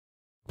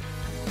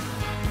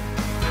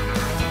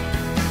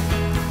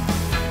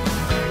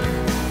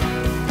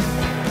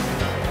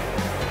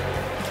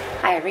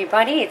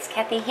everybody, it's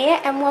Kathy here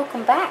and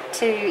welcome back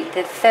to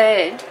the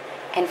third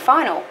and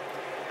final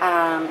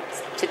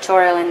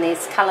tutorial in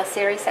this colour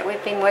series that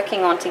we've been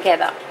working on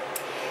together.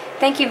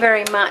 Thank you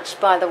very much,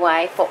 by the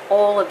way, for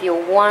all of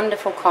your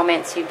wonderful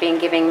comments you've been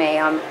giving me.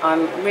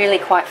 I'm really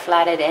quite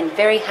flattered and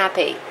very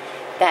happy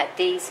that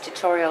these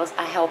tutorials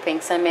are helping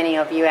so many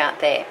of you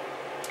out there.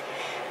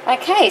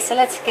 Okay, so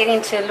let's get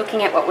into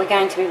looking at what we're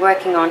going to be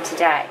working on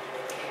today.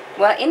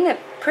 Well, in the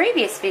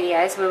previous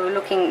videos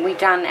we've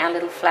done our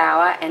little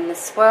flower and the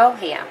swirl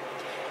here,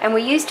 and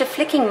we used a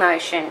flicking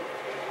motion,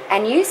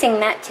 and using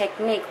that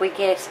technique we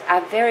get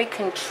a very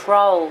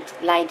controlled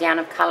lay down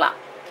of colour,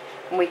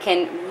 and we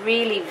can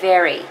really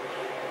vary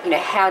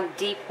how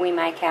deep we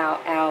make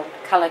our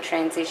colour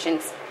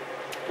transitions.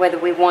 Whether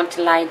we want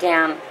to lay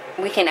down,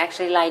 we can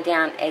actually lay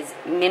down as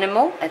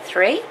minimal, a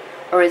 3,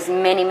 or as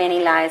many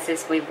layers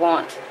as we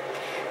want.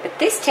 But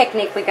this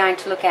technique we're going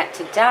to look at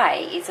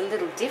today is a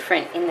little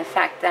different in the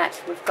fact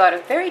that we've got a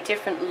very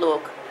different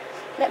look.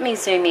 Let me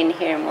zoom in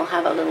here and we'll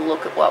have a little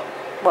look at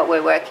what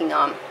we're working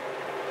on.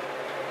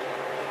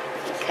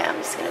 Okay, I'm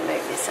just going to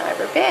move this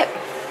over a bit.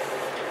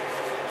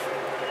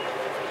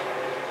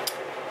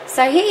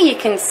 So here you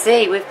can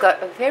see we've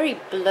got a very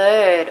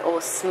blurred or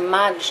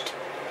smudged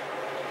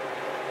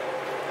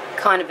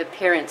kind of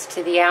appearance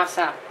to the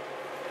outer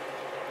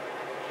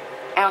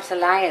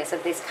layers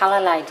of this colour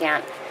lay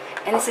down.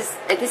 And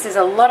this is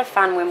a lot of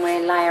fun when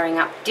we're layering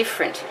up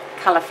different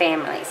colour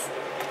families.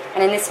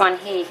 And in this one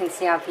here you can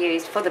see I've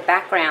used, for the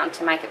background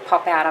to make it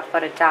pop out, I've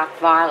got a dark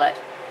violet.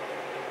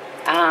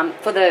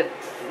 For the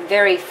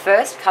very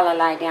first colour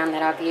lay down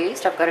that I've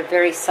used, I've got a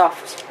very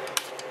soft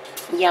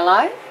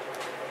yellow.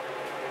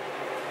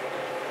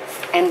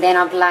 And then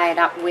I've layered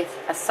up with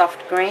a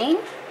soft green.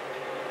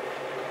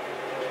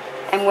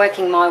 And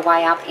working my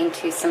way up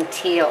into some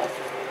teal.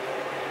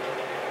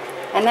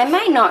 And they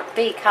may not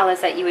be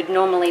colours that you would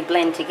normally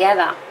blend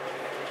together,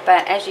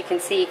 but as you can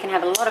see you can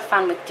have a lot of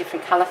fun with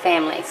different colour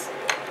families.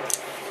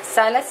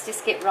 So let's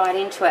just get right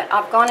into it.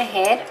 I've gone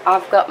ahead,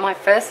 I've got my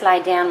first lay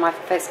down, my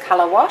first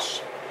colour wash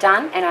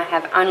done, and I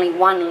have only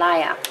one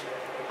layer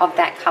of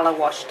that colour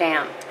wash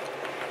down.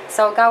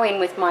 So I'll go in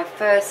with my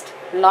first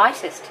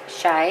lightest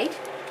shade,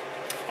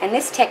 and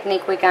this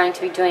technique we're going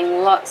to be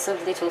doing lots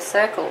of little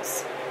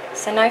circles,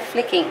 so no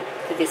flicking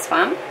for this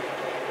one.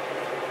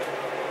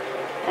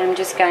 I'm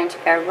just going to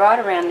go right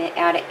around the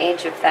outer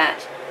edge of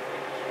that.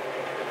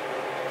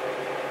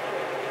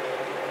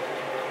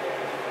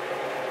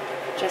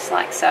 Just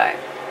like so.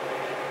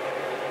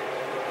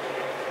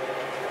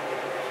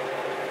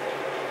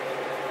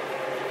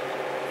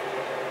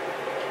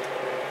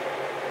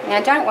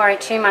 Now don't worry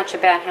too much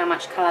about how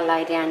much colour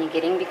lay down you're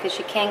getting, because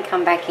you can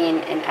come back in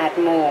and add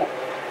more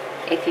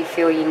if you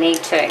feel you need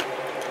to.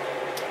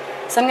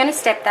 So I'm going to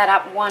step that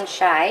up one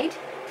shade.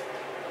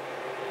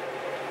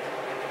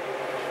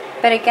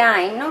 But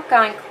again, not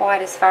going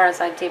quite as far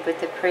as I did with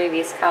the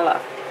previous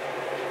colour.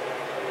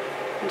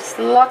 And just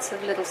lots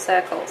of little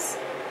circles.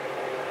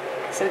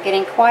 So we're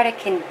getting quite a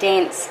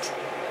condensed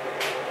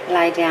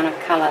lay down of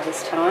colour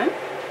this time.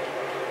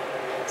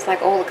 It's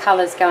like all the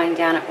colours going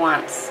down at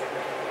once.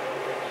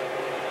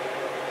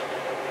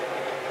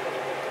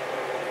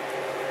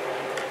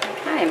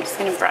 Okay, I'm just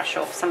going to brush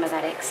off some of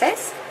that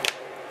excess.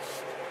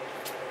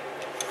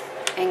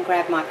 And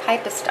grab my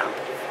paper stump.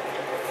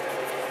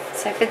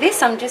 So for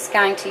this I'm just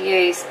going to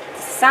use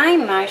the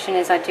same motion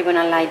as I did when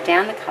I laid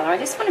down the colour. I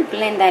just want to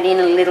blend that in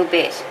a little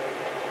bit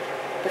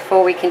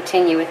before we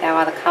continue with our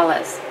other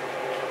colours.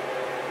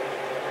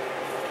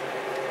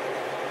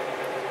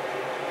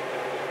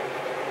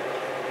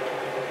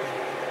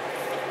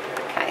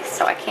 Okay,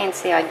 so I can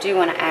see I do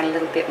want to add a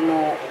little bit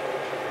more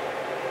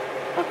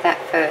of that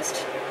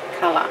first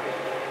colour.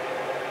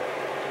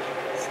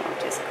 So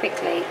I'll just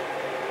quickly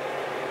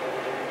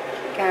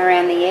go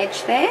around the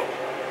edge there.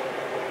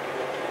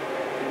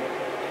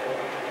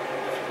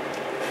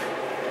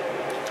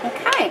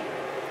 Okay,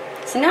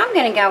 so now I'm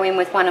going to go in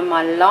with one of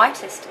my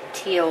lightest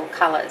teal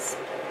colours,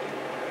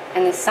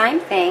 and the same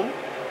thing,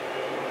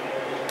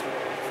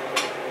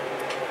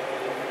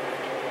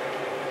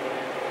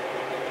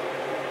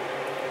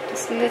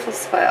 just little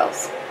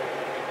swirls,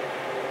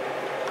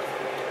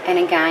 and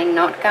again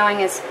not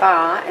going as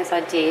far as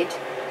I did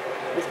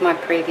with my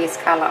previous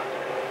colour.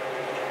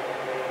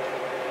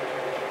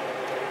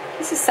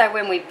 This is so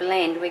when we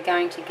blend we're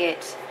going to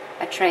get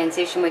a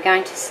transition, we're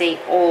going to see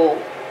all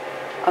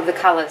of the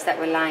colours that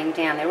we're laying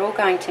down. They're all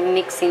going to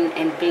mix in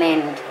and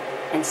blend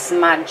and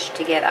smudge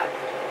together.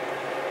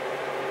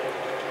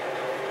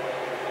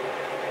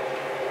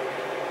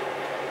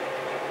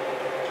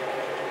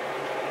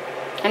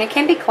 And it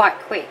can be quite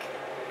quick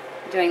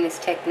doing this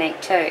technique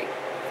too.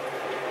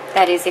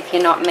 That is if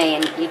you're not me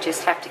and you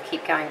just have to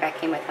keep going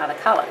back in with other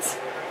colours.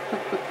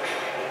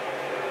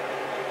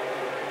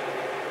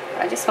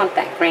 I just want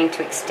that green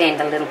to extend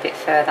a little bit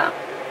further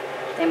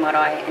than what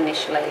I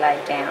initially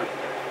laid down.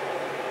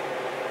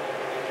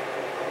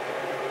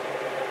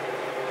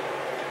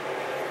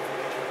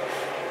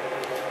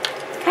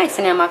 Okay,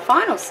 so now my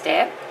final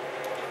step,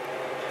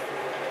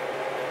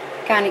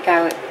 I'm going to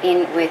go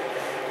in with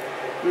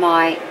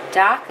my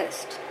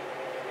darkest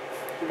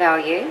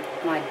value,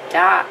 my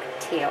dark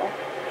teal,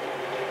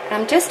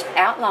 and I'm just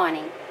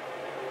outlining,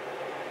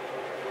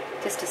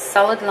 just a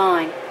solid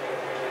line.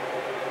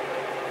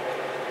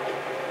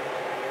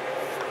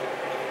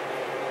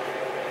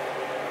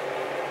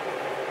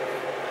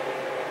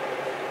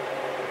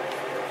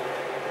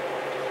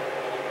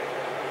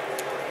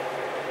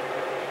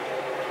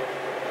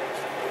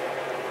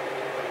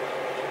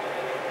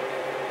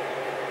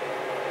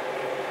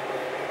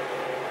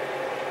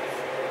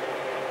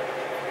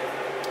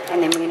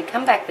 And then we're going to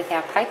come back with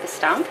our paper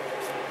stump.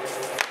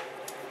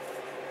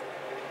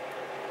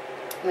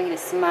 We're going to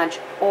smudge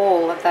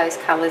all of those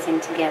colours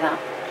in together.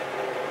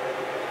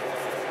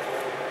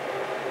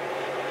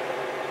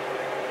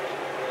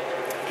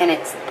 And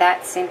it's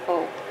that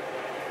simple.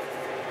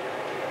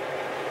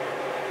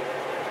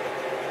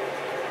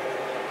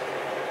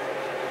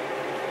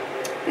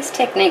 This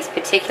technique's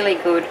particularly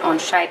good on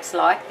shapes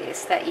like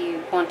this that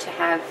you want to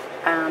have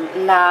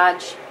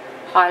large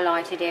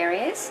highlighted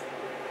areas.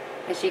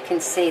 As you can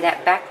see,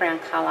 that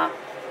background colour,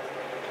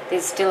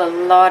 there's still a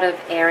lot of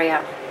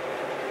area,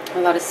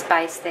 a lot of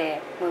space there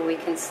where we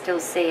can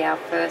still see our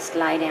first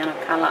laydown of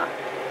colour.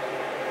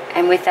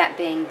 And with that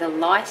being the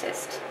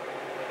lightest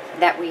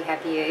that we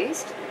have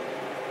used,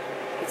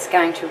 it's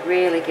going to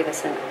really give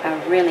us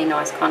a really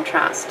nice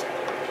contrast.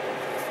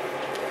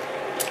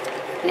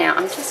 Now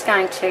I'm just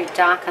going to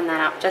darken that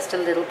up just a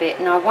little bit,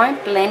 and I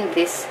won't blend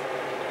this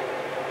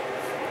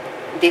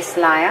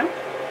layer.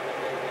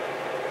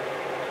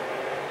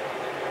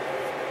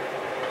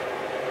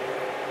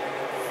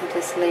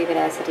 Just leave it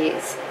as it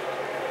is.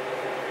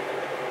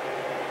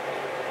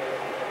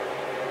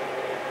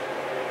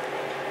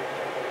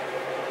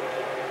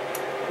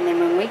 And then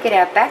when we get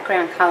our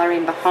background colour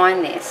in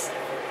behind this,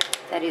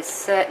 that is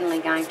certainly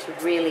going to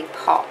really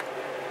pop.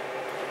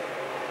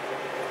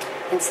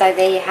 And so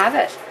there you have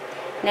it.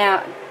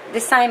 Now, the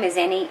same as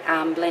any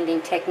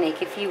blending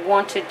technique, if you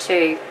wanted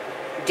to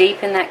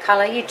deepen that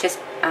colour, you just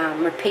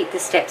repeat the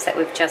steps that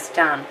we've just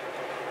done.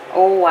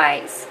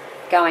 Always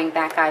going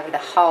back over the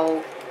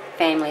whole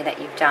family that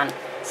you've done,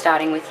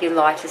 starting with your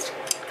lightest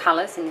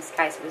colours, in this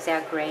case it was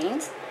our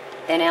greens,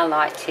 then our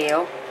light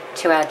teal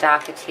to our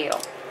darker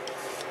teal.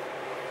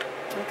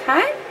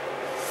 Okay,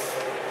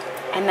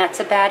 and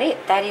that's about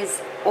it. That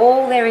is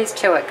all there is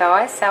to it,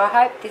 guys. So I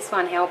hope this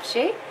one helps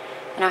you,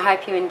 and I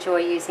hope you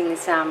enjoy using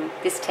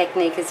this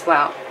technique as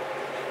well.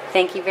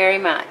 Thank you very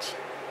much.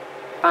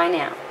 Bye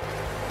now.